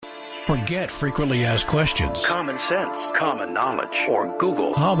Forget frequently asked questions. Common sense, common knowledge, or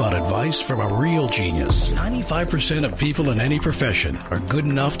Google. How about advice from a real genius? 95% of people in any profession are good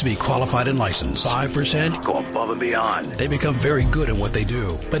enough to be qualified and licensed. 5% go above and beyond. They become very good at what they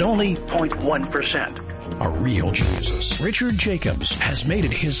do, but only 0.1% are real geniuses. Richard Jacobs has made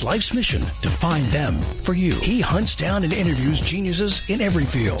it his life's mission to find them for you. He hunts down and interviews geniuses in every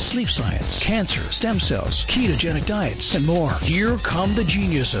field: sleep science, cancer, stem cells, ketogenic diets, and more. Here come the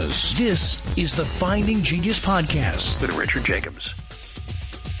geniuses. This is the Finding Genius Podcast with Richard Jacobs.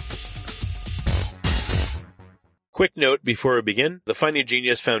 Quick note before we begin, the Finding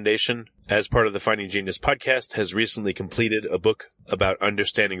Genius Foundation, as part of the Finding Genius Podcast, has recently completed a book about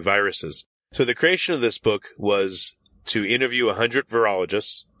understanding viruses. So the creation of this book was to interview 100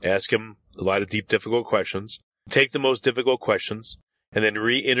 virologists, ask them a lot of deep, difficult questions, take the most difficult questions, and then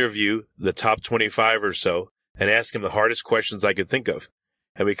re-interview the top 25 or so and ask them the hardest questions I could think of.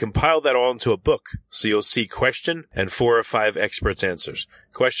 And we compiled that all into a book. So you'll see question and 4 or 5 experts' answers.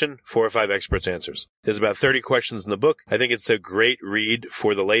 Question, 4 or 5 experts' answers. There's about 30 questions in the book. I think it's a great read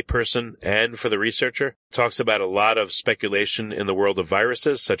for the layperson and for the researcher. It talks about a lot of speculation in the world of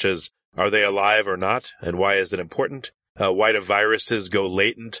viruses, such as are they alive or not, and why is it important? Why do viruses go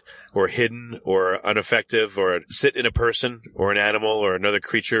latent or hidden or ineffective or sit in a person or an animal or another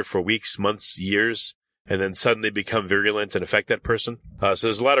creature for weeks, months, years, and then suddenly become virulent and affect that person? So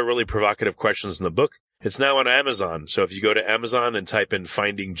there's a lot of really provocative questions in the book. It's now on Amazon. So if you go to Amazon and type in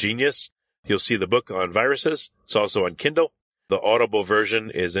Finding Genius, you'll see the book on viruses. It's also on Kindle. The Audible version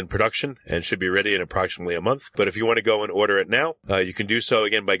is in production and should be ready in approximately a month. But if you want to go and order it now, you can do so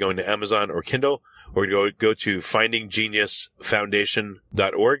again by going to Amazon or Kindle, or go to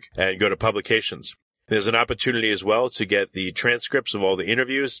findinggeniusfoundation.org and go to publications. There's an opportunity as well to get the transcripts of all the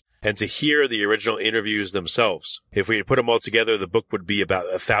interviews and to hear the original interviews themselves. If we put them all together, the book would be about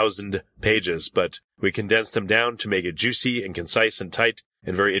 1,000 pages, but we condensed them down to make it juicy and concise and tight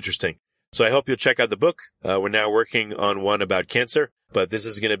and very interesting. So I hope you'll check out the book. We're now working on one about cancer, but this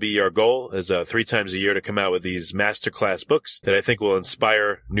is going to be our goal is 3 times a year to come out with these masterclass books that I think will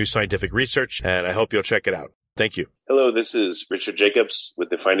inspire new scientific research, and I hope you'll check it out. Thank you. Hello, this is Richard Jacobs with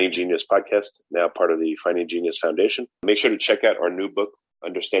the Finding Genius Podcast, now part of the Finding Genius Foundation. Make sure to check out our new book,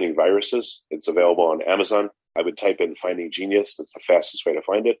 Understanding Viruses. It's available on Amazon. I would type in Finding Genius. That's the fastest way to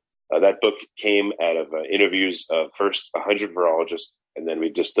find it. That book came out of interviews of first 100 virologists, and then we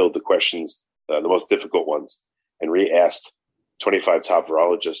distilled the questions, the most difficult ones, and re-asked 25 top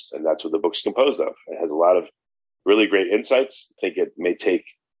virologists, and that's what the book's composed of. It has a lot of really great insights. I think it may take,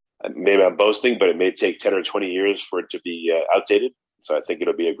 maybe I'm boasting, but it may take 10 or 20 years for it to be outdated. So I think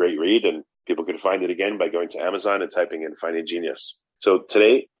it'll be a great read, and people can find it again by going to Amazon and typing in Finding Genius. So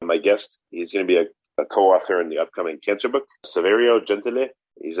today, my guest, he's going to be a co-author in the upcoming cancer book, Saverio Gentile.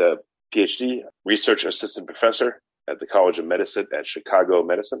 He's a PhD, research assistant professor at the College of Medicine at Chicago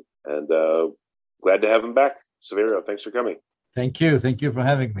Medicine. And glad to have him back. Saverio, thanks for coming. Thank you. Thank you for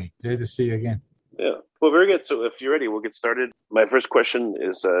having me. Great to see you again. Yeah. Well, very good. So if you're ready, we'll get started. My first question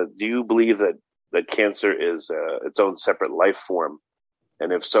is, do you believe that cancer is its own separate life form?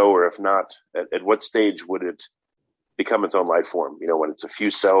 And if so, or if not, at what stage would it become its own life form? You know, when it's a few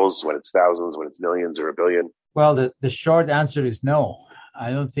cells, when it's thousands, when it's millions or a billion? Well, the short answer is no. I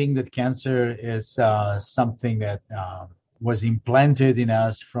don't think that cancer is something that was implanted in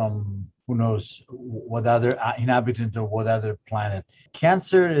us from who knows what other inhabitant or what other planet.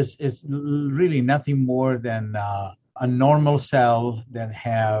 Cancer is really nothing more than a normal cell that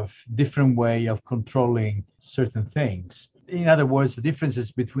have different way of controlling certain things. In other words, the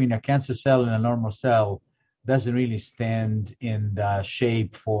differences between a cancer cell and a normal cell doesn't really stand in the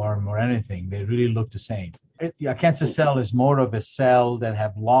shape, form, or anything. They really look the same. A cancer cell is more of a cell that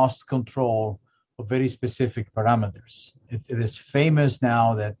have lost control of very specific parameters. It is famous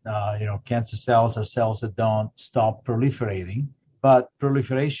now that cancer cells are cells that don't stop proliferating, but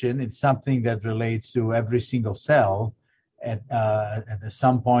proliferation is something that relates to every single cell at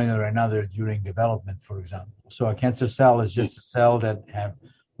some point or another during development, for example. So a cancer cell is just a cell that have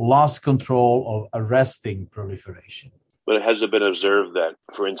lost control of arresting proliferation. But has it been observed that,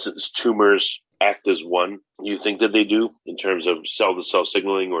 for instance, tumors act as one? You think that they do in terms of cell-to-cell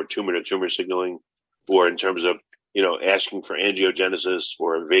signaling or tumor-to-tumor signaling, or in terms of, asking for angiogenesis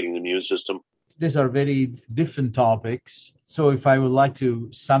or invading the immune system? These are very different topics. So if I would like to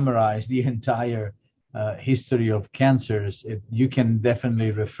summarize the entire history of cancers, you can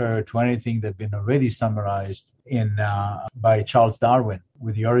definitely refer to anything that's been already summarized by Charles Darwin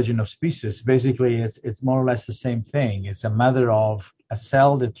with The Origin of Species. Basically, it's more or less the same thing. It's a matter of a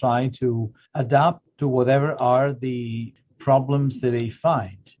cell that tries to adapt to whatever are the problems that they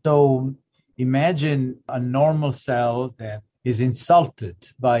find. So imagine a normal cell that is insulted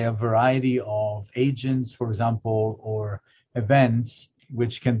by a variety of agents, for example, or events,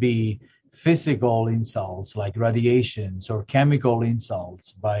 which can be physical insults like radiations or chemical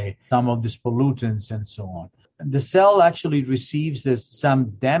insults by some of these pollutants and so on. The cell actually receives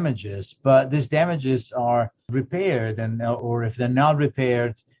some damages, but these damages are repaired, or if they're not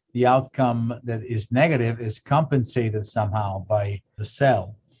repaired, the outcome that is negative is compensated somehow by the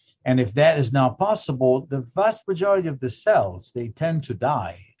cell. And if that is not possible, the vast majority of the cells, they tend to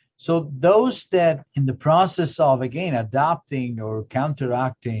die. So those that in the process of, again, adopting or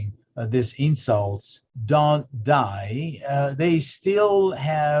counteracting these insults don't die, they still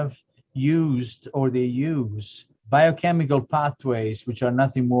have used or they use biochemical pathways, which are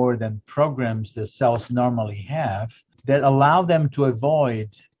nothing more than programs that cells normally have that allow them to avoid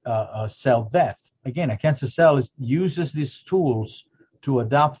cell death. Again, a cancer cell uses these tools to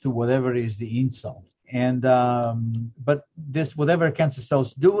adapt to whatever is the insult. And but this whatever cancer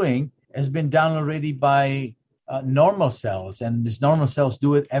cell's doing has been done already by normal cells, and these normal cells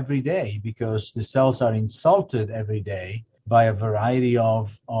do it every day because the cells are insulted every day by a variety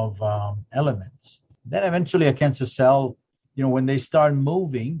of elements. Then eventually a cancer cell, when they start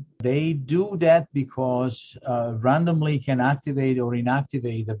moving, they do that because randomly can activate or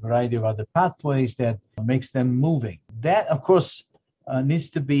inactivate a variety of other pathways that makes them moving. That, of course, needs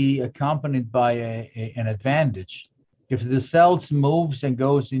to be accompanied by an advantage. If the cells moves and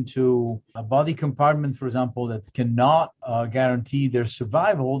goes into a body compartment, for example, that cannot guarantee their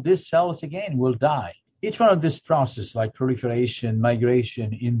survival, these cells, again, will die. Each one of this process, like proliferation,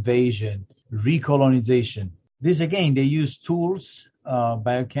 migration, invasion, recolonization, these, again, they use tools,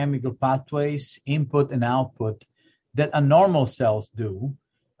 biochemical pathways, input and output, that normal cells do,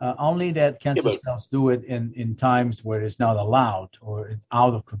 only that cancer cells do it in times where it's not allowed or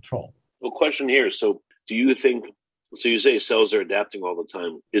out of control. Well, question here. So do you think, so you say cells are adapting all the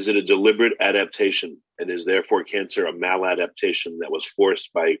time. Is it a deliberate adaptation? And is therefore cancer a maladaptation that was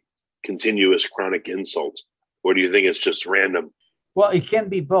forced by continuous chronic insult? Or do you think it's just random? Well, it can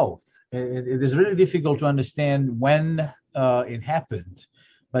be both. It is really difficult to understand when it happened,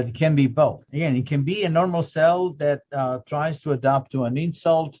 but it can be both. Again, it can be a normal cell that tries to adapt to an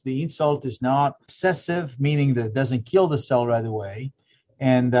insult. The insult is not excessive, meaning that it doesn't kill the cell right away.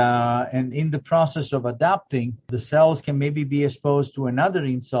 And in the process of adapting, the cells can maybe be exposed to another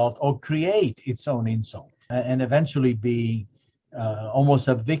insult or create its own insult and eventually be almost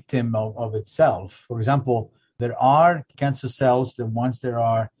a victim of itself. For example, there are cancer cells that once they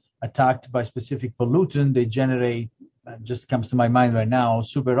are attacked by specific pollutant, they generate, just comes to my mind right now,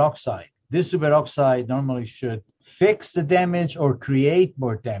 superoxide. This superoxide normally should fix the damage or create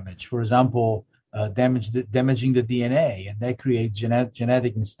more damage. For example, damaging the DNA, and that creates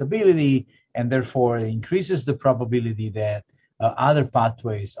genetic instability, and therefore it increases the probability that other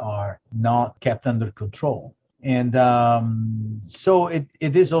pathways are not kept under control. And so it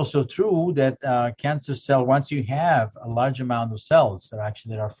is also true that cancer cell, once you have a large amount of cells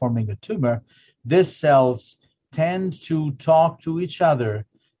that are forming a tumor, these cells tend to talk to each other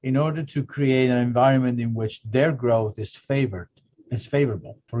in order to create an environment in which their growth is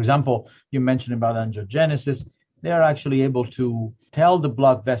favorable. For example, you mentioned about angiogenesis. They are actually able to tell the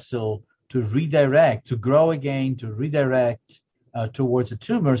blood vessel to redirect, to grow again, to redirect towards a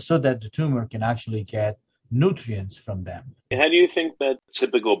tumor so that the tumor can actually get nutrients from them. How do you think that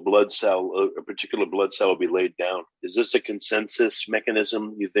typical blood cell, a particular blood cell, will be laid down? Is this a consensus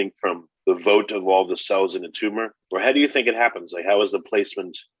mechanism, you think, from the vote of all the cells in a tumor? Or how do you think it happens? Like, how is the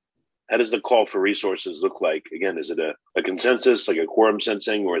placement? How does the call for resources look like? Again, is it a consensus, like a quorum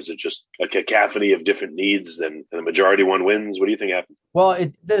sensing, or is it just a cacophony of different needs and the majority one wins? What do you think happens? Well,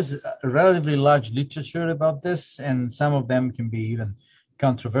 there's a relatively large literature about this, and some of them can be even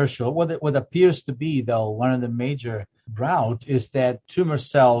controversial. What appears to be, though, one of the major route is that tumor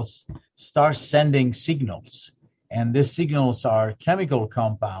cells start sending signals, and these signals are chemical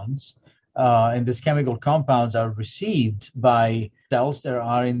compounds, and these chemical compounds are received by cells that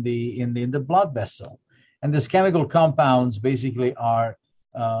are in the blood vessel, and these chemical compounds basically are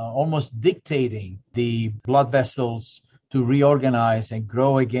almost dictating the blood vessels to reorganize and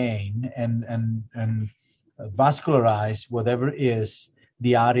grow again and vascularize whatever is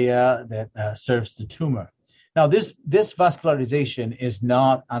the area that serves the tumor. Now, this vascularization is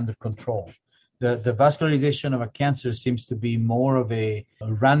not under control. The vascularization of a cancer seems to be more of a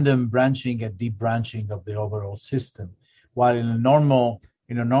random branching and deep branching of the overall system, while in a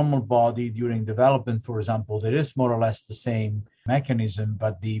normal body during development, for example, there is more or less the same mechanism,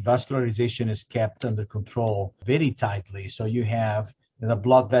 but the vascularization is kept under control very tightly. So you have the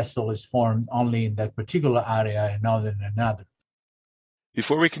blood vessel is formed only in that particular area and not in another.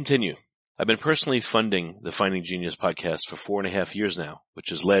 Before we continue, I've been personally funding the Finding Genius podcast for 4.5 years now, which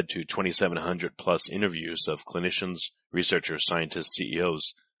has led to 2,700 plus interviews of clinicians, researchers, scientists,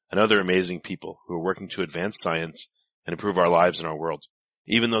 CEOs, and other amazing people who are working to advance science and improve our lives and our world.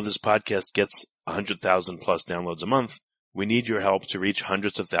 Even though this podcast gets 100,000 plus downloads a month, we need your help to reach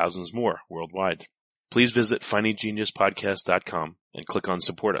hundreds of thousands more worldwide. Please visit findinggeniuspodcast.com and click on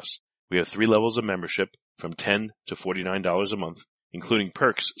Support Us. We have 3 levels of membership from $10 to $49 a month, including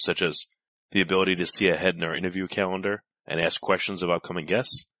perks such as the ability to see ahead in our interview calendar and ask questions of upcoming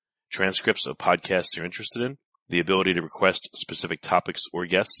guests, transcripts of podcasts you're interested in, the ability to request specific topics or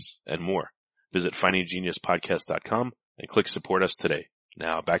guests, and more. Visit findinggeniuspodcast.com and click Support Us today.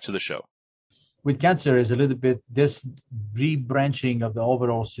 Now back to the show. With cancer is a little bit this rebranching of the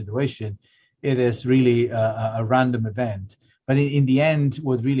overall situation. It is really a random event. But in the end,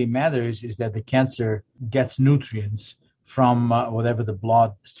 what really matters is that the cancer gets nutrients from whatever the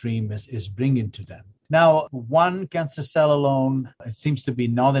bloodstream is bringing to them. Now, one cancer cell alone, it seems to be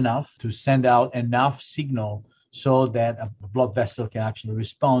not enough to send out enough signal so that a blood vessel can actually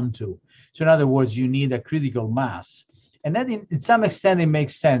respond to. So in other words, you need a critical mass. And that in some extent, it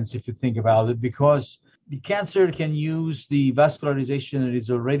makes sense if you think about it, because the cancer can use the vascularization that is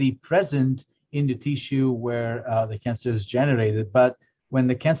already present in the tissue where the cancer is generated. But when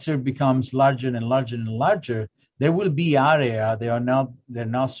the cancer becomes larger and larger and larger, there will be area they're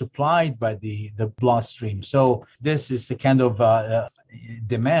not supplied by the bloodstream. So this is a kind of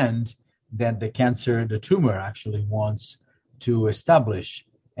demand that the tumor actually wants to establish.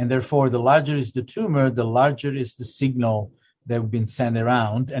 And therefore, the larger is the tumor, the larger is the signal that have been sent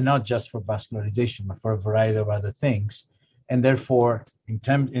around, and not just for vascularization, but for a variety of other things. And therefore, in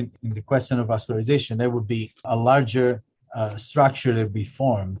the question of vascularization, there would be a larger structure that would be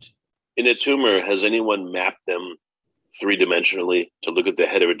formed. In a tumor, has anyone mapped them 3-dimensionally to look at the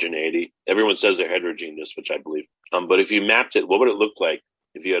heterogeneity? Everyone says they're heterogeneous, which I believe. But if you mapped it, what would it look like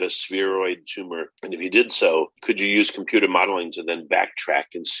if you had a spheroid tumor? And if you did so, could you use computer modeling to then backtrack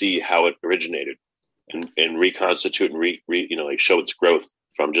and see how it originated and reconstitute and show its growth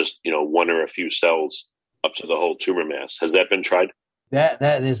from just, one or a few cells up to the whole tumor mass? Has that been tried?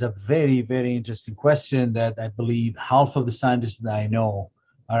 That is a very, very interesting question that I believe half of the scientists that I know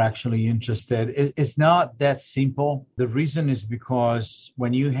are actually interested. It's not that simple. The reason is because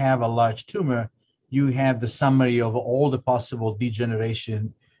when you have a large tumor, you have the summary of all the possible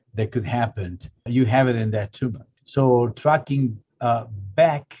degeneration that could happen. You have it in that tumor. So tracking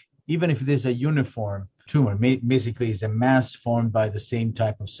back, even if it is a uniform tumor, basically is a mass formed by the same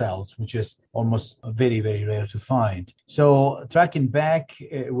type of cells, which is almost very, very rare to find. So tracking back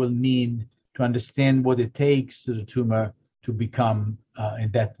will mean to understand what it takes to the tumor to become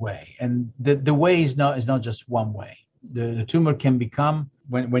in that way. And the way is not just one way. The tumor can become,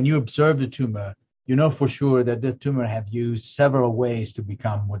 when you observe the tumor, you know for sure that the tumor have used several ways to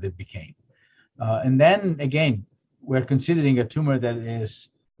become what it became. And then again, we're considering a tumor that is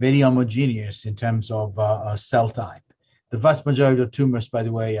very homogeneous in terms of cell type. The vast majority of tumors, by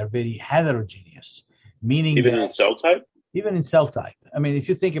the way, are very heterogeneous, meaning even in cell type? Even in cell type. I mean, if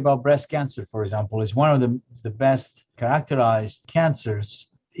you think about breast cancer, for example, is one of the best characterized cancers.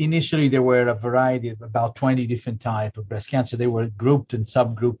 Initially, there were a variety of about 20 different types of breast cancer. They were grouped and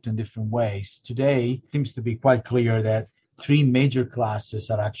subgrouped in different ways. Today, it seems to be quite clear that 3 major classes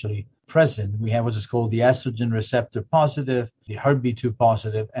are actually present. We have what is called the estrogen receptor positive, the HER2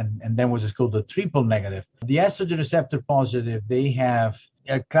 positive, and then what is called the triple negative. The estrogen receptor positive, they have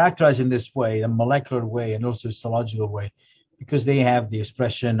characterized in this way, a molecular way and also histological way, because they have the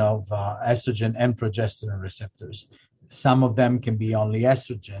expression of estrogen and progesterone receptors. Some of them can be only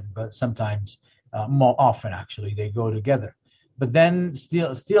estrogen, but sometimes more often actually they go together. But then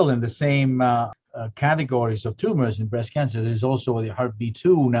still in the same categories of tumors in breast cancer, there's also the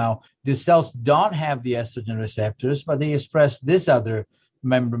HER2. Now, the cells don't have the estrogen receptors, but they express this other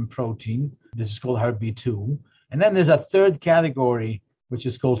membrane protein. This is called HER2. And then there's a third category, which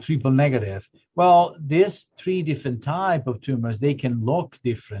is called triple negative. Well, these 3 different type of tumors, they can look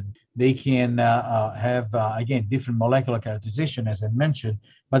different. They can have, again, different molecular characterization, as I mentioned,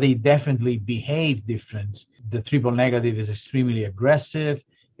 but they definitely behave different. The triple negative is extremely aggressive.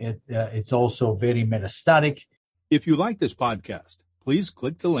 It's also very metastatic. If you like this podcast, please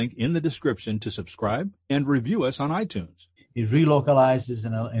click the link in the description to subscribe and review us on iTunes. It relocalizes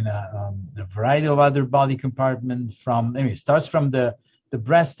in a variety of other body compartments. It starts from the the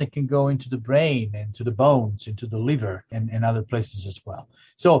breast, it can go into the brain, into the bones, into the liver, and other places as well.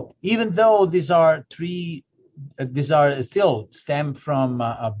 So even though these are still stem from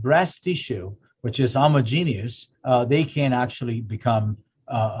breast tissue, which is homogeneous, they can actually become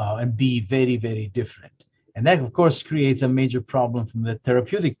and be very, very different. And that, of course, creates a major problem from the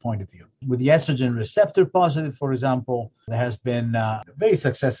therapeutic point of view. With the estrogen receptor positive, for example, there has been a very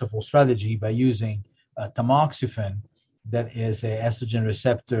successful strategy by using tamoxifen, that is an estrogen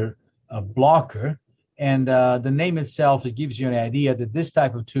receptor blocker. And the name itself, it gives you an idea that this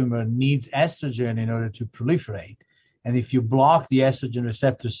type of tumor needs estrogen in order to proliferate. And if you block the estrogen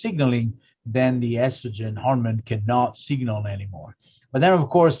receptor signaling, then the estrogen hormone cannot signal anymore. But then, of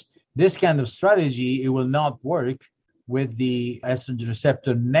course, this kind of strategy, it will not work with the estrogen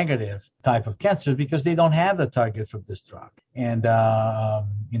receptor negative type of cancer because they don't have the target for this drug. And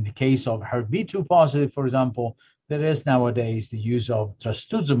in the case of HER2 positive, for example, there is nowadays the use of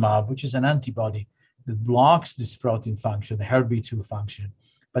trastuzumab, which is an antibody that blocks this protein function, the HER2 function.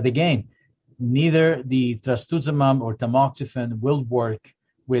 But again, neither the trastuzumab or tamoxifen will work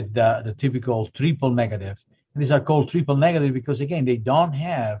with the typical triple negative. And these are called triple negative because, again, they don't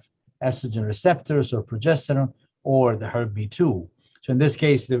have estrogen receptors or progesterone or the HER2. So in this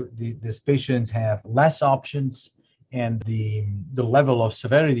case, these patients have less options, and the level of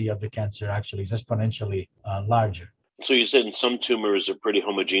severity of the cancer actually is exponentially larger. So you said some tumors are pretty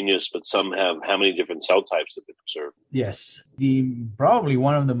homogeneous, but some have how many different cell types have been observed? Yes. Probably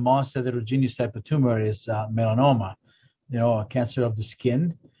one of the most heterogeneous type of tumor is melanoma, a cancer of the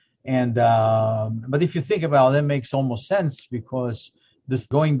skin. And but if you think about it, it makes almost sense because this,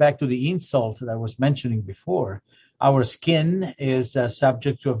 going back to the insult that I was mentioning before, our skin is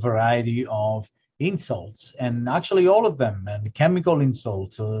subject to a variety of insults, and actually all of them, and chemical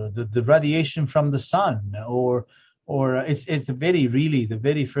insults, the radiation from the sun, or it's the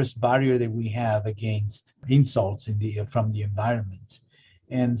very first barrier that we have against insults from the environment.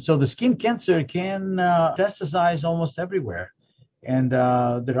 And so the skin cancer can metastasize almost everywhere. And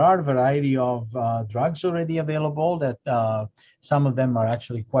there are a variety of drugs already available that some of them are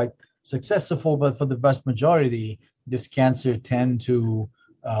actually quite successful, but for the vast majority, this cancer tend to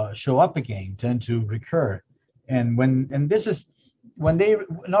show up again, tend to recur. And when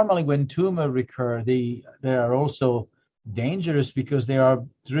tumor recur, they are also dangerous because they are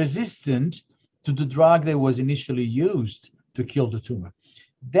resistant to the drug that was initially used to kill the tumor.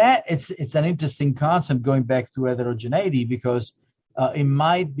 That it's an interesting concept going back to heterogeneity because it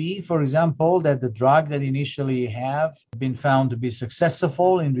might be, for example, that the drug that initially have been found to be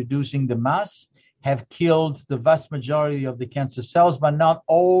successful in reducing the mass have killed the vast majority of the cancer cells, but not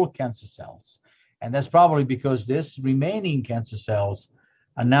all cancer cells. And that's probably because these remaining cancer cells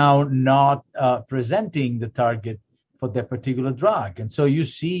are now not presenting the target for that particular drug. And so you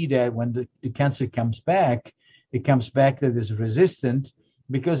see that when the cancer comes back, it comes back that is resistant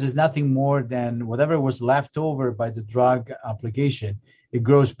because it's nothing more than whatever was left over by the drug application. It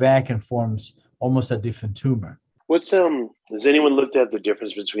grows back and forms almost a different tumor. Has anyone looked at the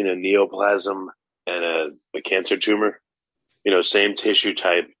difference between a neoplasm and a cancer tumor? Same tissue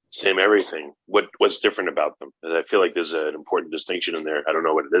type, same everything. What's different about them? And I feel like there's an important distinction in there. I don't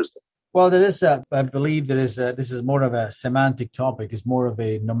know what it is. Well, there is I believe this is more of a semantic topic. It's more of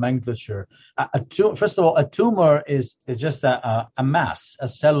a nomenclature. First of all, a tumor is just a mass, a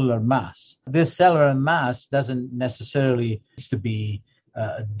cellular mass. This cellular mass doesn't necessarily need to be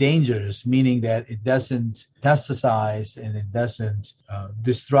dangerous, meaning that it doesn't metastasize and it doesn't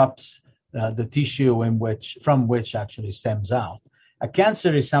disrupts the tissue from which actually stems out. A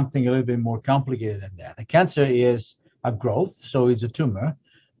cancer is something a little bit more complicated than that. A cancer is a growth, so it's a tumor.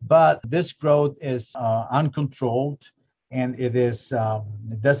 But this growth is uncontrolled, and it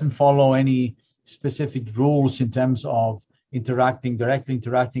doesn't follow any specific rules in terms of directly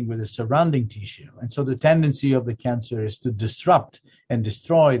interacting with the surrounding tissue. And so the tendency of the cancer is to disrupt and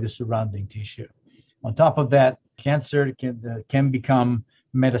destroy the surrounding tissue. On top of that, cancer can become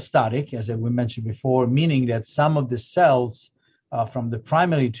metastatic, as we mentioned before, meaning that some of the cells from the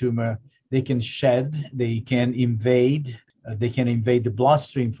primary tumor, they can shed, they can invade the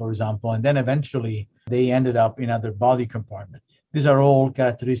bloodstream, for example, and then eventually they ended up in other body compartments. These are all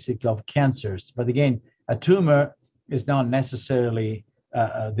characteristic of cancers. But again, a tumor is not necessarily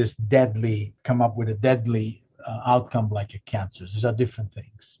come up with a deadly outcome like a cancer. These are different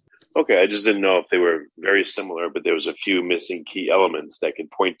things. Okay, I just didn't know if they were very similar, but there was a few missing key elements that could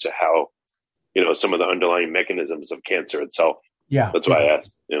point to how, some of the underlying mechanisms of cancer itself. Yeah. That's why I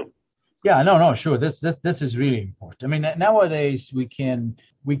asked. Yeah, no, sure. This is really important. I mean, nowadays we can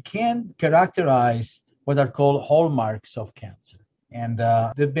characterize what are called hallmarks of cancer. And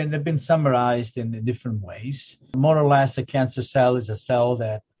they've been summarized in different ways. More or less, a cancer cell is a cell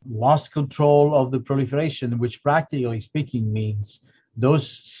that lost control of the proliferation, which practically speaking means those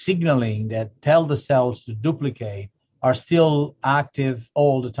signaling that tell the cells to duplicate are still active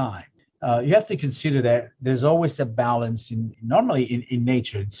all the time. You have to consider that there's always a balance normally in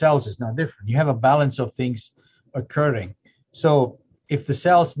nature. In cells, it's not different. You have a balance of things occurring. So if the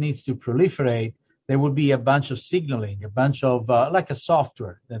cells needs to proliferate, there will be a bunch of signaling, a bunch of like a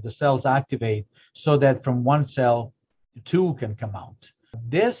software that the cells activate so that from one cell, two can come out.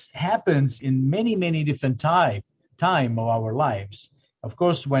 This happens in many, many different time of our lives. Of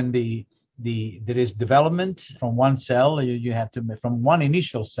course, when there is development from one cell, you have to, from one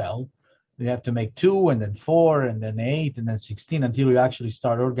initial cell, you have to make 2 and then 4 and then 8 and then 16 until you actually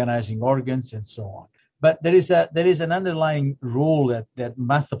start organizing organs and so on. But there is an underlying rule that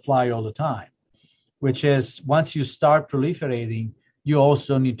must apply all the time, which is once you start proliferating, you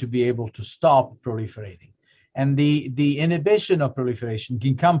also need to be able to stop proliferating. And the inhibition of proliferation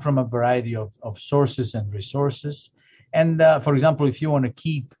can come from a variety of sources and resources. And for example, if you want to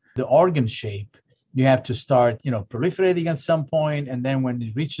keep the organ shape, you have to start, proliferating at some point, and then when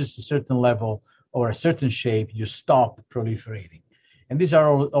it reaches a certain level or a certain shape, you stop proliferating. And these are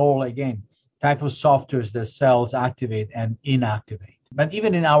all again, type of softwares that cells activate and inactivate. But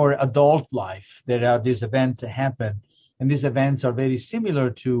even in our adult life, there are these events that happen, and these events are very similar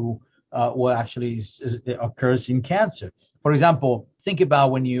to what actually occurs in cancer. For example, think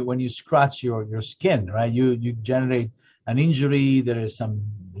about when you scratch your skin, right? You generate an injury, there is some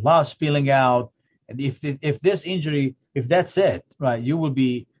blood spilling out, and if this injury, if that's it, right, you will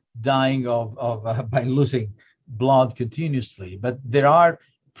be dying of by losing blood continuously. But there are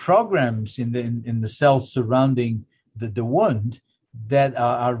programs in the cells surrounding the wound that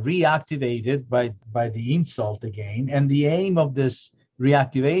are reactivated by the insult again, and the aim of this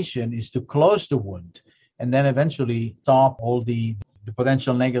reactivation is to close the wound and then eventually stop all the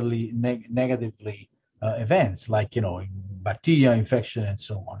potential negatively events like bacteria infection and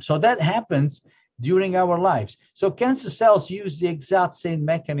so on. So that happens during our lives. So cancer cells use the exact same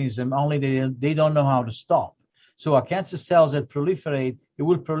mechanism, only they don't know how to stop. So a cancer cells that proliferate, it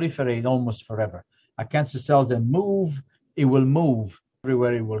will proliferate almost forever. A cancer cells that move, it will move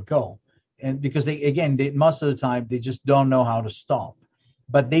everywhere it will go. And because most of the time they just don't know how to stop.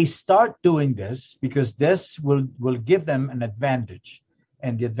 But they start doing this because this will give them an advantage.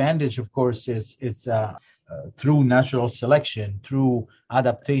 And the advantage, of course, is through natural selection, through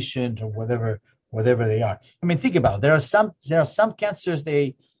adaptation, or whatever they are. I mean, think about it. There are some cancers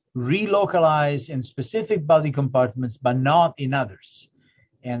they relocalize in specific body compartments, but not in others.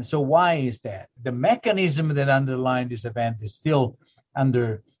 And so why is that? The mechanism that underlies this event is still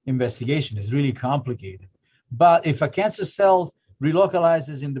under investigation. It's really complicated. But if a cancer cell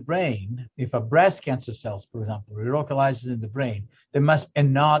relocalizes in the brain, if a breast cancer cells, for example, relocalizes in the brain, there must,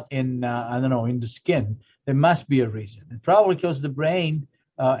 and not in, in the skin, there must be a reason. It's probably because the brain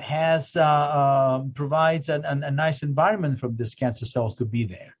provides a nice environment for these cancer cells to be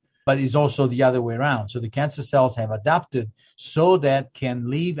there. But it's also the other way around. So the cancer cells have adapted so that can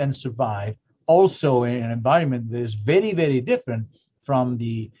live and survive also in an environment that is very, very different from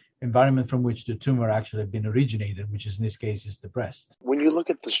the environment from which the tumor actually had been originated, which is in this case is the breast. When you look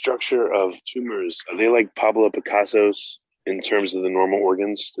at the structure of tumors, are they like Pablo Picasso's in terms of the normal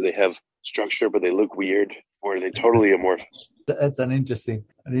organs? Do they have structure, but they look weird, or are they totally amorphous? That's an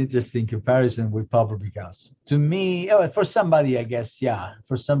interesting comparison with Pablo Picasso. To me, for somebody, I guess, yeah,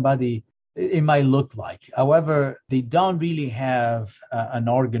 for somebody, it might look like. However, they don't really have an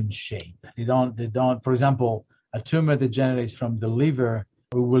organ shape. They don't. For example, a tumor that generates from the liver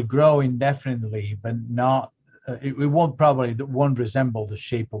will grow indefinitely, but not. It won't resemble the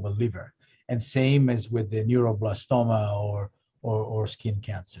shape of a liver. And same as with the neuroblastoma or skin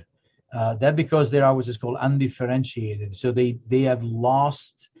cancer. That because they're always called undifferentiated. So they have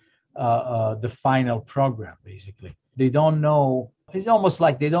lost the final program, basically. They don't know. It's almost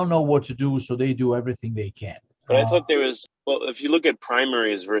like they don't know what to do, so they do everything they can. But I thought there was, if you look at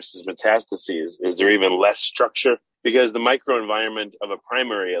primaries versus metastases, is there even less structure? Because the microenvironment of a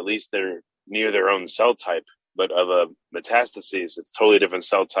primary, at least they're near their own cell type. But of a metastases, it's totally different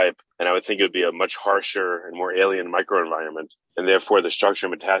cell type. And I would think it would be a much harsher and more alien microenvironment. And therefore, the structure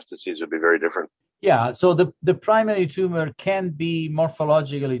of metastases would be very different. Yeah, so the primary tumor can be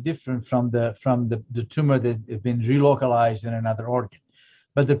morphologically different from the tumor that has been relocalized in another organ.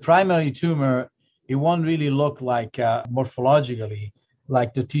 But the primary tumor, it won't really look like morphologically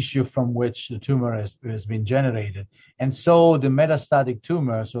like the tissue from which the tumor has been generated. And so the metastatic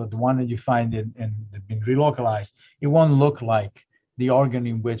tumor, so the one that you find in been relocalized, it won't look like the organ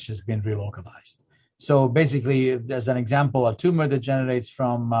in which has been relocalized. So basically, as an example, a tumor that generates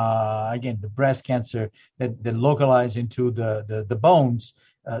from, again, the breast cancer that localize into the bones,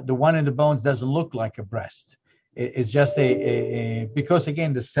 the one in the bones doesn't look like a breast. It's just because,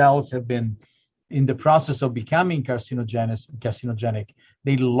 again, the cells have been in the process of becoming carcinogenic,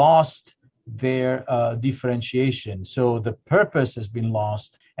 they lost their differentiation. So the purpose has been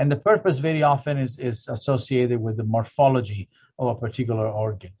lost. And the purpose very often is associated with the morphology of a particular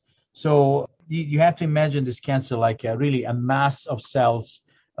organ. So you have to imagine this cancer like really a mass of cells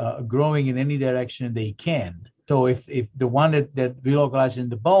growing in any direction they can. So if the one that relocalizes in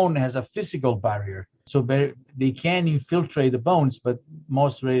the bone has a physical barrier, so they can infiltrate the bones, but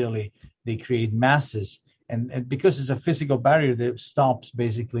most rarely they create masses. And because it's a physical barrier that stops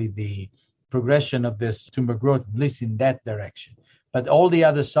basically the progression of this tumor growth, at least in that direction. But all the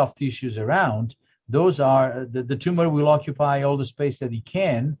other soft tissues around, those are, the tumor will occupy all the space that it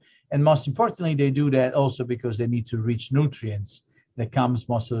can. And most importantly, they do that also because they need to reach nutrients that comes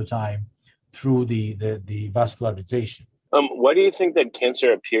most of the time through the vascularization. Why do you think that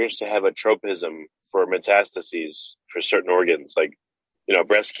cancer appears to have a tropism for metastases for certain organs? Like,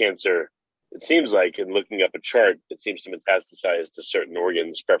 breast cancer, it seems like in looking up a chart, it seems to metastasize to certain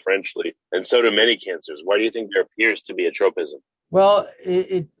organs preferentially. And so do many cancers. Why do you think there appears to be a tropism? Well,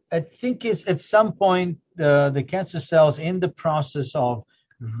 I think it's at some point the cancer cells in the process of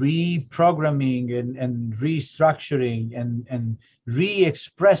reprogramming and restructuring and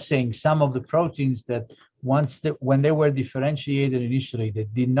re-expressing some of the proteins that when they were differentiated initially, they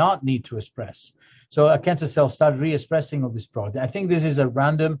did not need to express. So a cancer cell starts re-expressing of this protein. I think this is a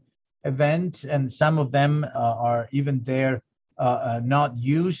random event, and some of them are even there not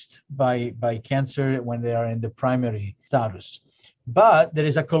used by cancer when they are in the primary status. But there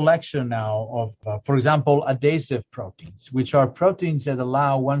is a collection now of, for example, adhesive proteins, which are proteins that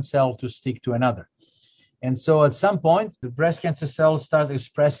allow one cell to stick to another. And so at some point, the breast cancer cells start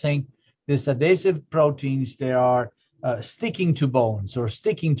expressing these adhesive proteins that are sticking to bones or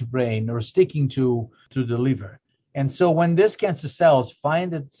sticking to brain or sticking to the liver. And so when these cancer cells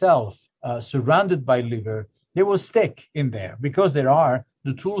find itself surrounded by liver, they will stick in there because there are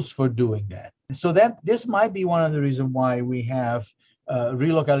the tools for doing that. So that this might be one of the reasons why we have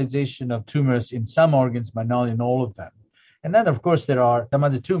relocalization of tumors in some organs, but not in all of them. And then, of course, there are some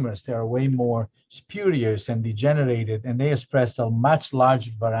other tumors that are way more spurious and degenerated, and they express a much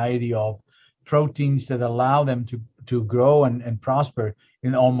larger variety of proteins that allow them to grow and prosper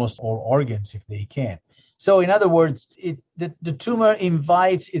in almost all organs if they can. So in other words, the tumor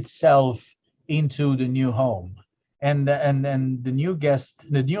invites itself into the new home. And the new guest,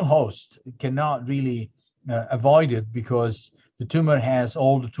 the new host cannot really avoid it because the tumor has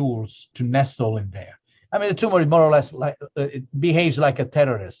all the tools to nestle in there. I mean, the tumor is more or less like it behaves like a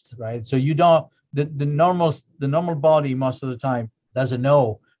terrorist, right? So you don't the normal body most of the time doesn't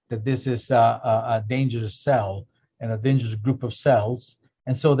know that this is a dangerous cell and a dangerous group of cells,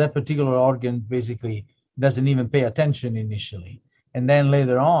 and so that particular organ basically doesn't even pay attention initially, and then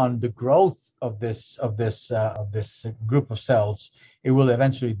later on, the growth of this group of cells, it will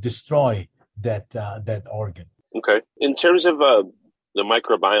eventually destroy that organ. Okay. In terms of the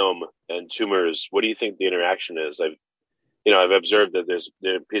microbiome and tumors, what do you think the interaction is? I've observed that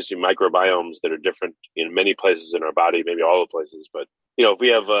there appears to be microbiomes that are different in many places in our body, maybe all the places. But if we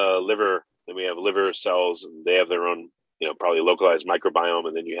have liver, then we have liver cells, and they have their own, probably localized microbiome,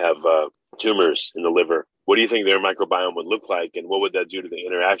 and then you have tumors in the liver. What do you think their microbiome would look like, and what would that do to the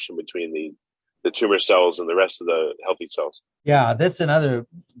interaction between the tumor cells and the rest of the healthy cells? Yeah, that's another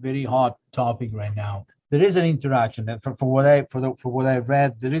very hot topic right now. There is an interaction. For what I've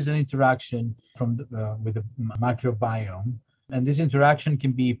read, there is an interaction with the microbiome, and this interaction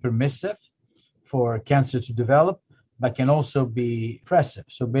can be permissive for cancer to develop, but can also be oppressive.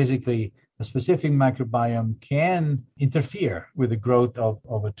 So basically, a specific microbiome can interfere with the growth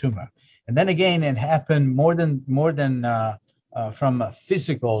of a tumor. And then again, it happened more than from a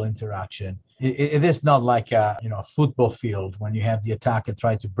physical interaction. It is not like a football field when you have the attacker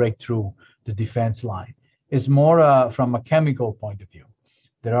try to break through the defense line. It's more from a chemical point of view.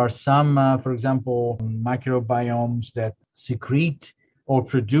 There are some, for example, microbiomes that secrete or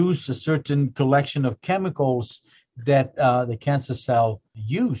produce a certain collection of chemicals that the cancer cell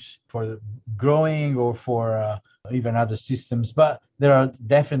use for growing or for even other systems. But there are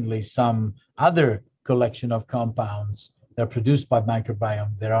definitely some other collection of compounds that are produced by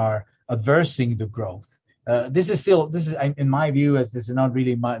microbiome that are adversing the growth. This is in my view, as this is not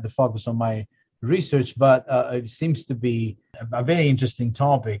really the focus of my research, but it seems to be a very interesting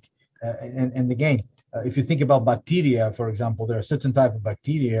topic. And again, if you think about bacteria, for example, there are certain type of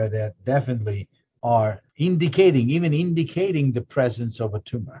bacteria that definitely are even indicating the presence of a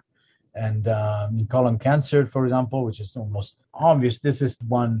tumor. And in colon cancer, for example, which is almost obvious, this is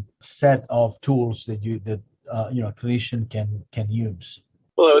one set of tools that a clinician can use.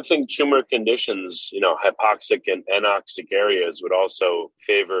 Well, I would think tumor conditions, hypoxic and anoxic areas would also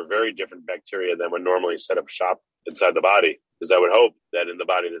favor very different bacteria than would normally set up shop inside the body. Because I would hope that in the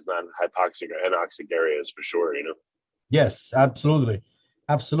body there's not hypoxic or anoxic areas for sure, Yes, absolutely.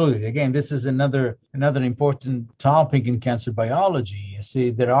 Absolutely. Again, this is another important topic in cancer biology. You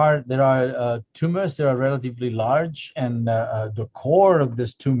see, there are tumors that are relatively large, and the core of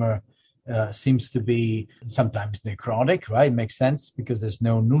this tumor seems to be sometimes necrotic, right? Makes sense because there's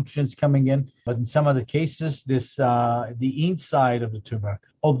no nutrients coming in. But in some other cases, the inside of the tumor,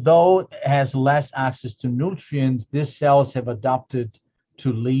 although it has less access to nutrients, these cells have adopted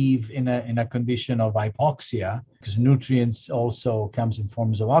to live in a condition of hypoxia, because nutrients also comes in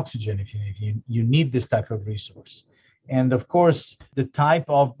forms of oxygen if you need this type of resource. And of course, the type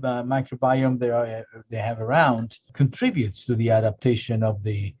of microbiome they have around contributes to the adaptation of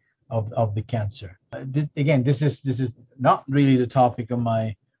the cancer. Again, this is not really the topic of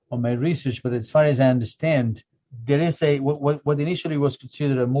my research, but as far as I understand, there is what initially was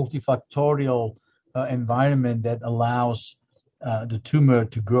considered a multifactorial environment that allows the tumor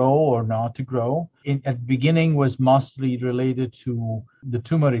to grow or not to grow. At the beginning was mostly related to the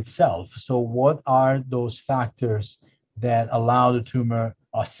tumor itself. So what are those factors that allow the tumor,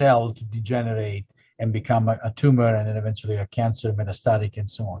 a cell, to degenerate and become a tumor and then eventually a cancer, metastatic, and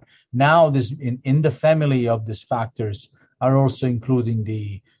so on. Now, this in the family of these factors are also including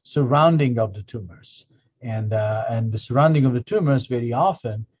the surrounding of the tumors. And the surrounding of the tumors very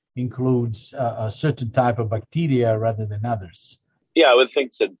often includes a certain type of bacteria rather than others. Yeah, I would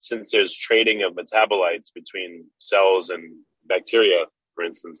think that since there's trading of metabolites between cells and bacteria, for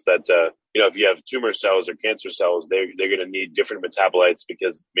instance, that if you have tumor cells or cancer cells, they're going to need different metabolites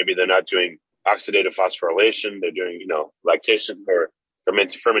because maybe they're not doing oxidative phosphorylation, they're doing lactation or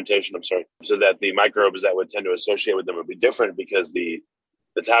fermentation. I'm sorry, so that the microbes that would tend to associate with them would be different because the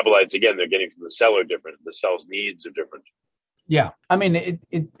metabolites, again, they're getting from the cell are different. The cell's needs are different. Yeah, I mean,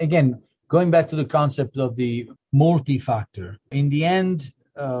 it again, going back to the concept of the multi-factor, in the end,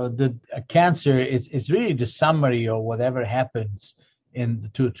 the cancer is really the summary of whatever happens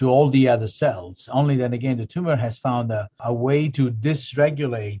to all the other cells. Only then again, the tumor has found a way to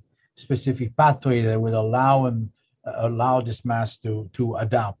dysregulate specific pathway that would allow this mass to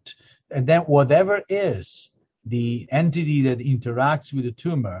adapt. And then whatever is the entity that interacts with the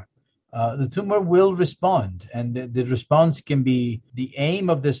tumor will respond. And the response can be, the aim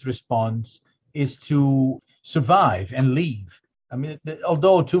of this response is to survive and leave. I mean,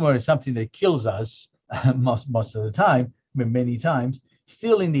 although tumor is something that kills us most of the time, many times,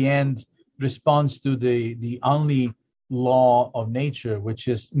 still in the end responds to the only law of nature, which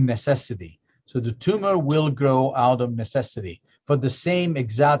is necessity. So the tumor will grow out of necessity for the same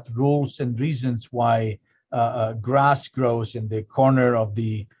exact rules and reasons why grass grows in the corner of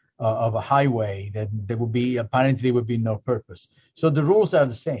a highway, that there would be no purpose. So the rules are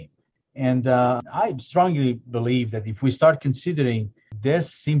the same. And I strongly believe that if we start considering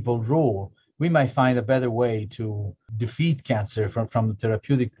this simple rule, we might find a better way to defeat cancer from the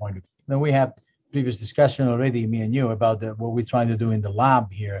therapeutic point of view. Now, we have previous discussion already, me and you, about what we're trying to do in the lab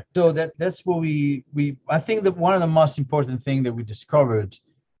here. So that's what I think that one of the most important things that we discovered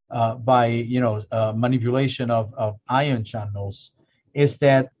by manipulation of ion channels is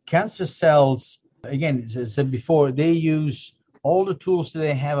that cancer cells, again, as I said before, they use all the tools that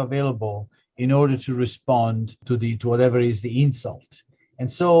they have available in order to respond to whatever is the insult.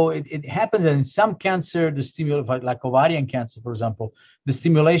 And so it happens that in some cancer, the stimulation, like ovarian cancer, for example, the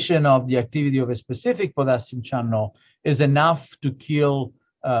stimulation of the activity of a specific potassium channel is enough to kill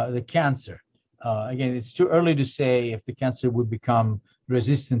the cancer. Again, it's too early to say if the cancer would become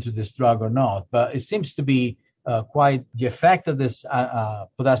resistant to this drug or not, but it seems to be the effect of this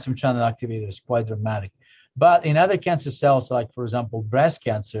potassium channel activator is quite dramatic. But in other cancer cells, like, for example, breast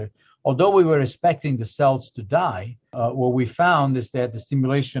cancer, although we were expecting the cells to die, what we found is that the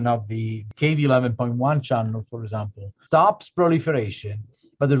stimulation of the KV11.1 channel, for example, stops proliferation.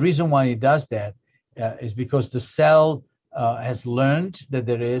 But the reason why it does that is because the cell has learned that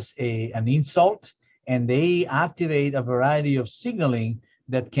there is an insult, and they activate a variety of signaling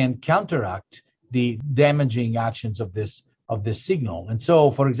that can counteract the damaging actions of this signal. And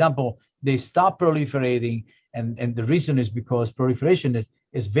so, for example, they stop proliferating, and the reason is because proliferation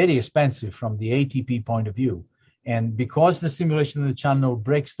is very expensive from the ATP point of view. And because the stimulation of the channel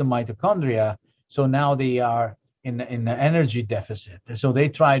breaks the mitochondria, So now they are in an energy deficit. So they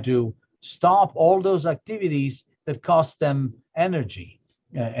try to stop all those activities that cost them energy.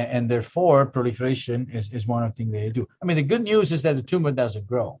 And therefore, proliferation is one of the things they do. I mean, the good news is that the tumor doesn't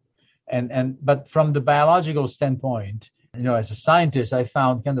grow. But from the biological standpoint, as a scientist, I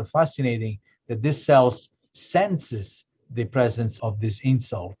found kind of fascinating that this cell senses the presence of this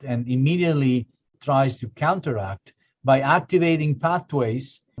insult and immediately tries to counteract by activating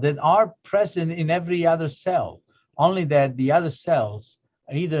pathways that are present in every other cell, only that the other cells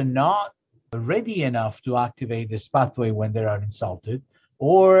are either not ready enough to activate this pathway when they are insulted,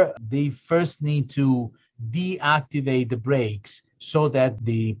 or they first need to deactivate the brakes so that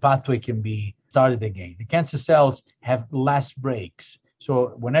the pathway can be started again. The cancer cells have less brakes.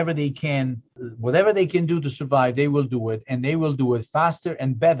 So whatever they can do to survive, they will do it, and they will do it faster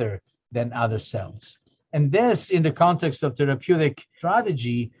and better than other cells. And this, in the context of therapeutic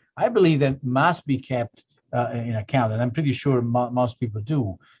strategy, I believe that must be kept in account, and I'm pretty sure most people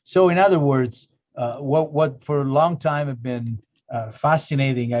do. So in other words, what for a long time have been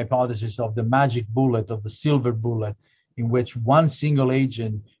fascinating hypothesis of the magic bullet, of the silver bullet, in which one single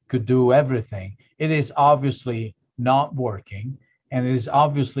agent could do everything, it is obviously not working, and it is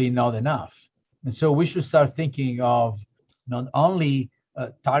obviously not enough. And so we should start thinking of not only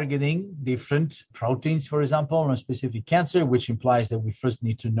targeting different proteins, for example, on a specific cancer, which implies that we first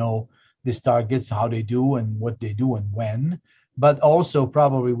need to know these targets, how they do and what they do and when, but also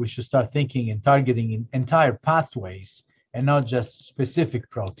probably we should start thinking and targeting entire pathways and not just specific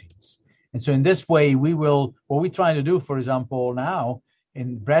proteins. And so in this way, what we're trying to do, for example, now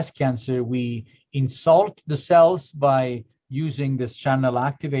in breast cancer, we insult the cells by using this channel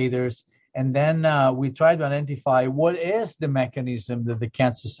activators, and then we try to identify what is the mechanism that the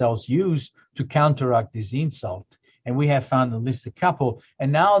cancer cells use to counteract this insult. And we have found at least a couple.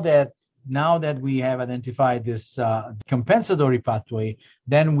 And now that we have identified this compensatory pathway,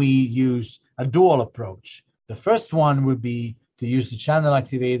 then we use a dual approach. The first one would be to use the channel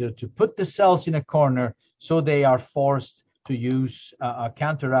activator to put the cells in a corner so they are forced to use a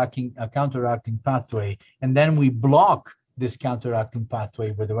counteracting pathway. And then we block this counteracting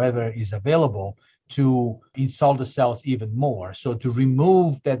pathway with whatever is available to insult the cells even more. So to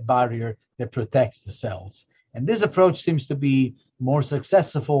remove that barrier that protects the cells. And this approach seems to be more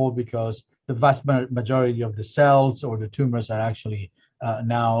successful because the vast majority of the cells or the tumors are actually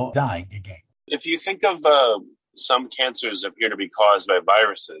now dying again. If you think of some cancers appear to be caused by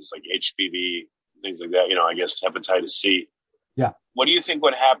viruses like HPV, things like that, I guess hepatitis C. Yeah. What do you think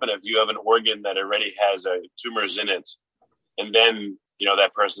would happen if you have an organ that already has tumors in it, and then,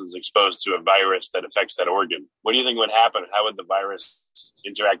 that person's exposed to a virus that affects that organ? What do you think would happen? How would the virus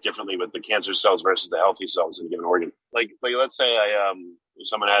interact differently with the cancer cells versus the healthy cells in a given organ? Like let's say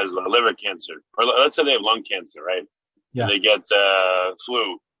someone has liver cancer, or let's say they have lung cancer, right? Yeah. And they get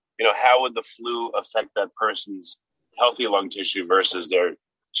flu. How would the flu affect that person's healthy lung tissue versus their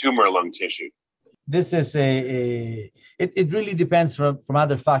tumor lung tissue? This is it really depends from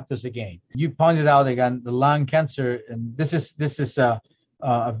other factors again. You pointed out again the lung cancer, and this is a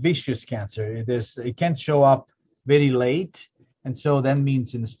vicious cancer. It can show up very late, and so that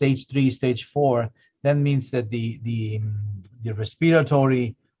means in stage 3, stage 4, that means that the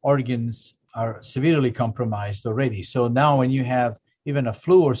respiratory organs are severely compromised already. So now when you have even a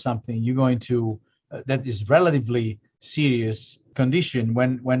flu or something, you're going to that is relatively serious condition.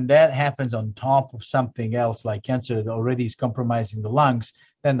 When that happens on top of something else like cancer that already is compromising the lungs,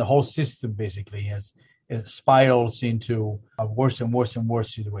 then the whole system basically spirals into a worse and worse and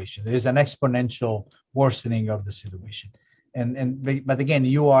worse situation. There is an exponential worsening of the situation. But again,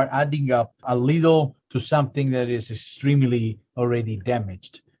 you are adding up a little to something that is extremely already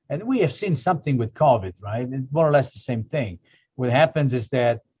damaged. And we have seen something with COVID, right? It's more or less the same thing. What happens is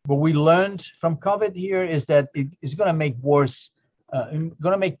that what we learned from COVID here is that it is going to make worse, going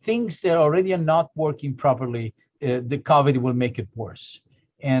to make things that already are not working properly. The COVID will make it worse.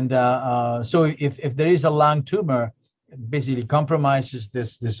 And so if there is a lung tumor, it basically compromises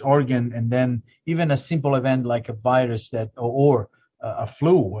this organ, and then even a simple event like a virus that or a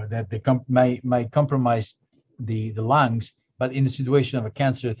flu that might compromise the lungs. But in the situation of a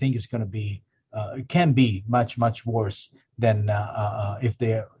cancer, I think it's going to be it can be much, much worse than if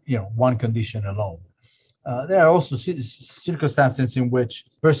they're one condition alone. There are also circumstances in which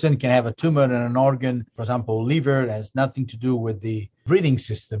a person can have a tumor in an organ, for example, liver, that has nothing to do with the breathing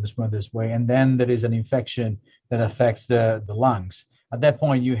system, let's put it this way, and then there is an infection that affects the lungs. At that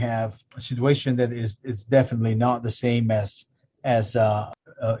point, you have a situation that is definitely not the same as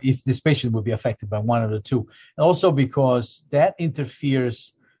if this patient would be affected by one of the two. And also because that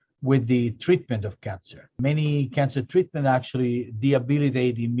interferes with the treatment of cancer. Many cancer treatment actually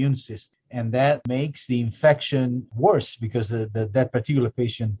debilitate the immune system, and that makes the infection worse because that particular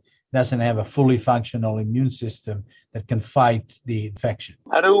patient doesn't have a fully functional immune system that can fight the infection.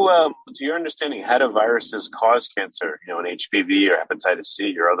 How do, to your understanding, how do viruses cause cancer? An HPV or hepatitis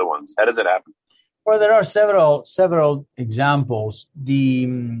C or other ones. How does it happen? Well, there are several examples. The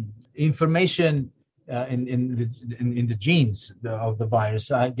information in the genes of the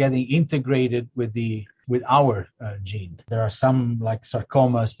virus are getting integrated with our gene. There are some like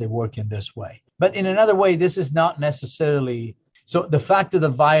sarcomas, they work in this way. But in another way, this is not necessarily so. The fact that the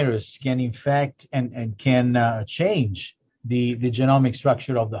virus can infect and can change the genomic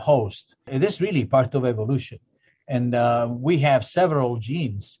structure of the host, it is really part of evolution. And we have several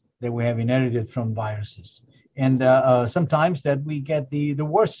genes that we have inherited from viruses. And sometimes that we get the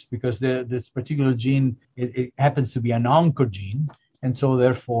worst because this particular gene, it happens to be an oncogene, and so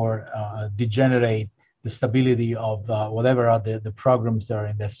therefore degenerate the stability of whatever are the programs that are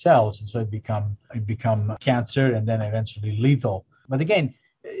in the cells, and so it become cancer and then eventually lethal. But again,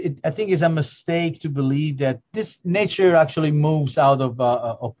 I think it's a mistake to believe that this nature actually moves out of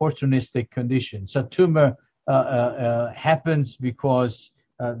opportunistic conditions. So tumor happens because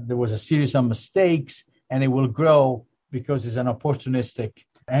there was a series of mistakes, and it will grow because it's an opportunistic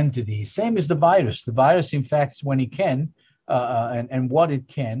entity. Same as the virus. The virus infects when it can and what it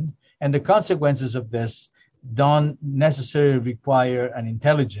can. And the consequences of this don't necessarily require an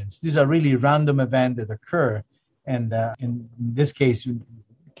intelligence. These are really random events that occur. And in this case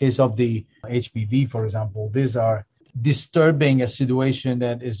of the HPV, for example, these are disturbing a situation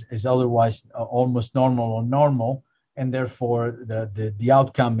that is otherwise almost normal or normal. And therefore, the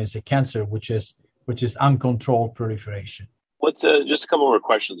outcome is a cancer, which is uncontrolled proliferation. What's just a couple more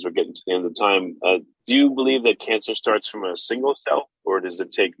questions? We're getting to the end of the time. Do you believe that cancer starts from a single cell, or does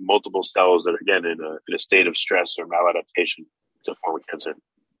it take multiple cells that are, again, in a state of stress or maladaptation to form a cancer?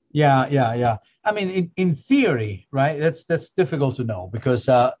 Yeah. I mean, in theory, right? That's difficult to know because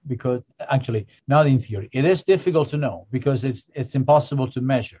actually, not in theory. It is difficult to know because it's impossible to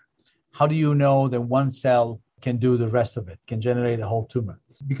measure. How do you know that one cell can do the rest of it, can generate a whole tumor?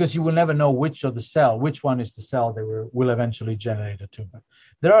 Because you will never know which one is the cell that will eventually generate a tumor.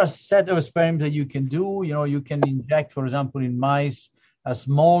 There are a set of experiments that you can do. You can inject, for example, in mice, a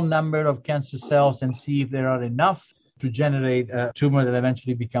small number of cancer cells and see if there are enough to generate a tumor that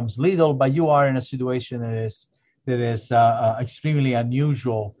eventually becomes lethal. But you are in a situation that is extremely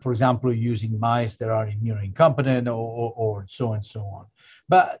unusual. For example, using mice that are immunocompetent or so and so on.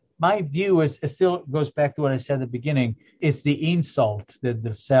 But my view is, it still goes back to what I said at the beginning. It's the insult that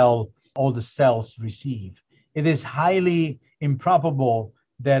all the cells receive. It is highly improbable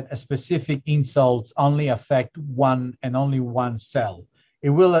that a specific insult only affect one and only one cell. It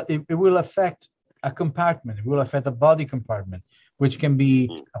will affect a compartment. It will affect a body compartment, which can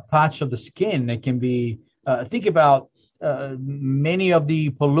be a patch of the skin. It can be, think about many of the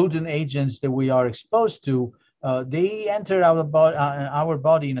pollutant agents that we are exposed to. They enter our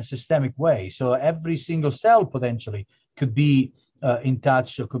body in a systemic way. So every single cell potentially could be in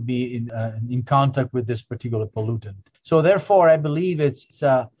touch or could be in contact with this particular pollutant. So therefore, I believe it's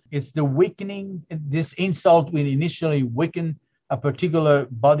the weakening. This insult will initially weaken a particular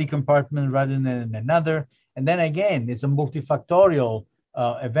body compartment rather than another. And then again, it's a multifactorial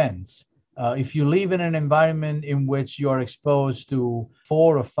events. If you live in an environment in which you are exposed to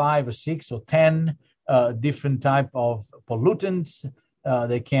 4 or 5 or 6 or 10 different type of pollutants,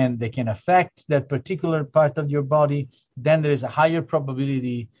 they can affect that particular part of your body, then there is a higher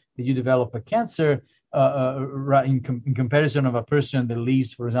probability that you develop a cancer in comparison of a person that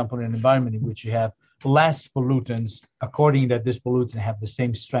lives, for example, in an environment in which you have less pollutants, according that these pollutants have the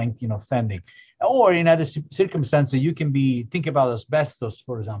same strength in offending. Or in other circumstances, you can think about asbestos,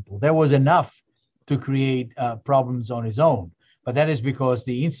 for example. There was enough to create problems on its own. But that is because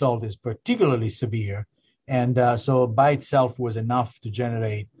the insult is particularly severe, and so by itself was enough to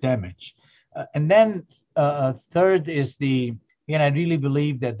generate damage. And then third is I really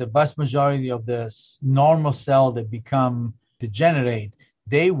believe that the vast majority of the normal cell that become degenerate,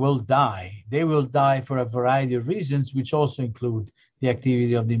 they will die. They will die for a variety of reasons, which also include the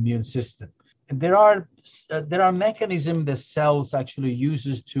activity of the immune system. And there are mechanisms that cells actually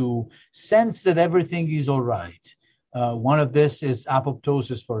uses to sense that everything is all right. One of this is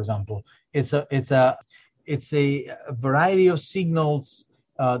apoptosis, for example. It's a variety of signals.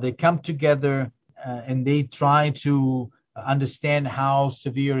 They come together and they try to understand how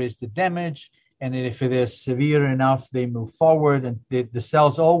severe is the damage. And if it is severe enough, they move forward. And the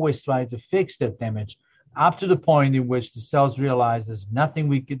cells always try to fix that damage up to the point in which the cells realize there's nothing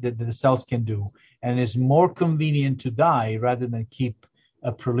that the cells can do, and it's more convenient to die rather than keep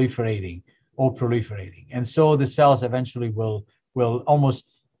proliferating. And so the cells eventually will almost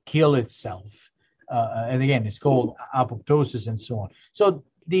kill itself. And again, it's called apoptosis and so on. So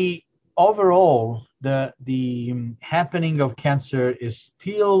the overall, the happening of cancer is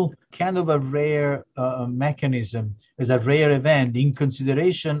still kind of a rare mechanism, is a rare event in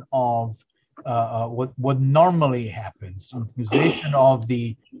consideration of what normally happens, in consideration of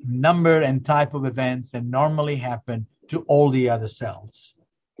the number and type of events that normally happen to all the other cells.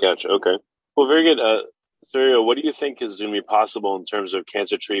 Gotcha. Okay. Well, very good. Severio, what do you think is going to be possible in terms of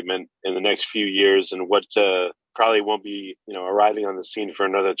cancer treatment in the next few years, and what probably won't be, arriving on the scene for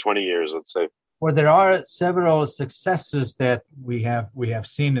another 20 years, let's say? Well, there are several successes that we have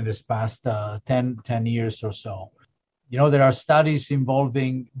seen in this past 10 years or so. There are studies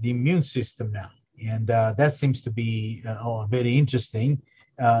involving the immune system now, and that seems to be very interesting.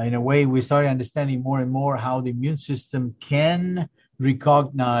 In a way, we start understanding more and more how the immune system can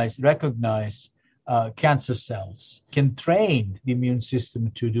recognize cancer cells, can train the immune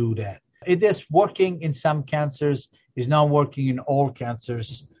system to do that. It is working in some cancers, is not working in all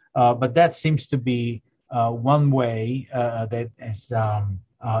cancers, but that seems to be one way that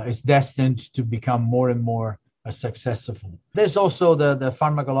is destined to become more and more successful. There's also the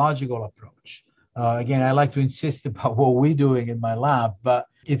pharmacological approach. Again, I like to insist about what we're doing in my lab, but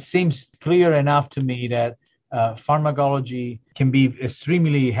it seems clear enough to me that pharmacology can be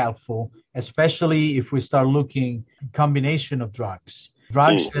extremely helpful, especially if we start looking at combination of drugs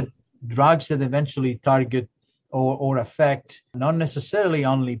that eventually target or affect not necessarily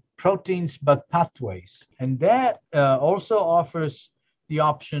only proteins but pathways. And that also offers the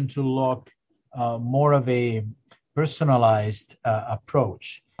option to look more of a personalized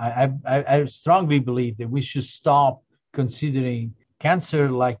approach. I strongly believe that we should stop considering cancer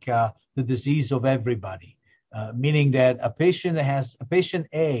like the disease of everybody, meaning that a patient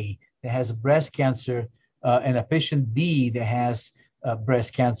A that has breast cancer and a patient B that has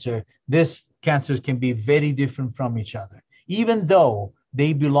breast cancer, these cancers can be very different from each other, even though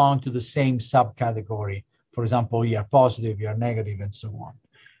they belong to the same subcategory. For example, ER positive, ER negative, and so on.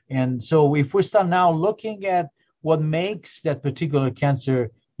 And so if we start now looking at what makes that particular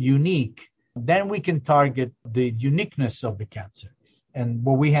cancer unique, then we can target the uniqueness of the cancer. And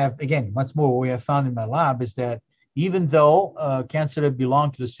what we have, again, once more, what we have found in my lab is that even though cancer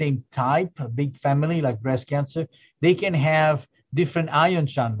belong to the same type, a big family like breast cancer, they can have different ion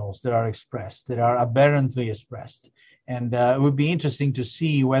channels that are expressed, that are aberrantly expressed. And it would be interesting to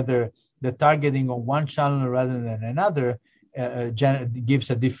see whether the targeting of one channel rather than another gives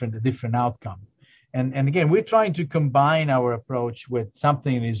a different outcome. And again, we're trying to combine our approach with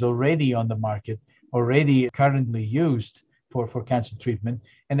something that is already on the market, already currently used for cancer treatment.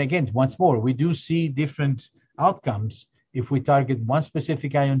 And again, once more, we do see different outcomes if we target one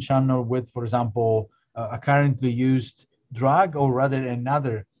specific ion channel with, for example, a currently used drug, or rather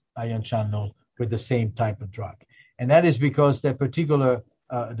another ion channel with the same type of drug. And that is because that particular,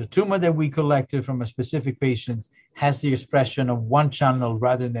 the tumor that we collected from a specific patient has the expression of one channel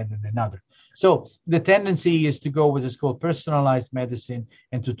rather than another. So the tendency is to go with what's called personalized medicine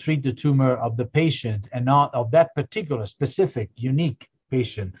and to treat the tumor of the patient and not of that particular specific, unique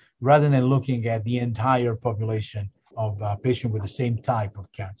patient, rather than looking at the entire population of patients with the same type of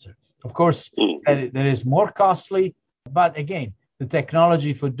cancer. Of course, that is more costly, but again, the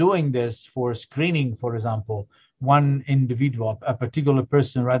technology for doing this, for screening, for example, one individual, a particular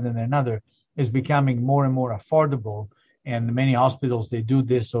person rather than another, is becoming more and more affordable. And many hospitals, they do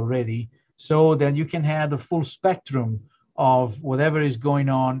this already, so that you can have the full spectrum of whatever is going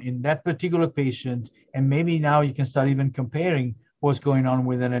on in that particular patient. And maybe now you can start even comparing what's going on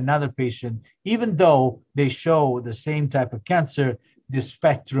within another patient, even though they show the same type of cancer, the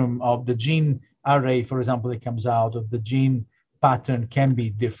spectrum of the gene array, for example, that comes out of the gene pattern can be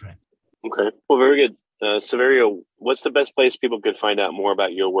different. Okay. Well, very good. Severio, what's the best place people could find out more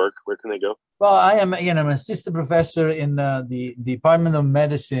about your work? Where can they go? Well, I'm an assistant professor in the Department of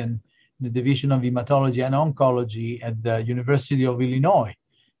Medicine, the Division of Hematology and Oncology at the University of Illinois.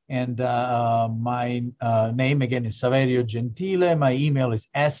 And my name, again, is Saverio Gentile. My email is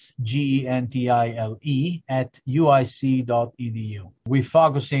sgentile@uic.edu. We're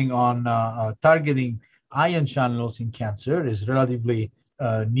focusing on targeting ion channels in cancer. It's relatively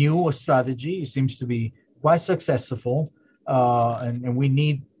new strategy. It seems to be quite successful. And we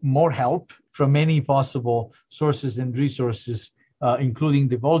need more help from many possible sources and resources, including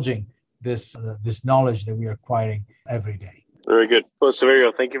divulging this knowledge that we are acquiring every day. Very good. Well,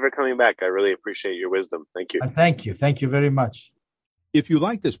 Severio, thank you for coming back. I really appreciate your wisdom. Thank you. Thank you. Thank you very much. If you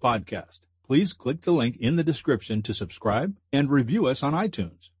like this podcast, please click the link in the description to subscribe and review us on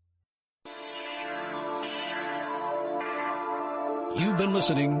iTunes. You've been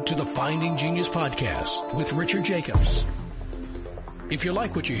listening to the Finding Genius podcast with Richard Jacobs. If you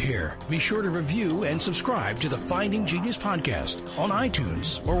like what you hear, be sure to review and subscribe to the Finding Genius podcast on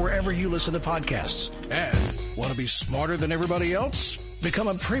iTunes or wherever you listen to podcasts. And want to be smarter than everybody else? Become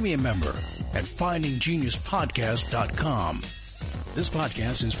a premium member at findinggeniuspodcast.com. This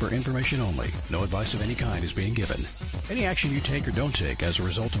podcast is for information only. No advice of any kind is being given. Any action you take or don't take as a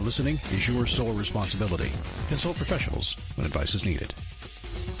result of listening is your sole responsibility. Consult professionals when advice is needed.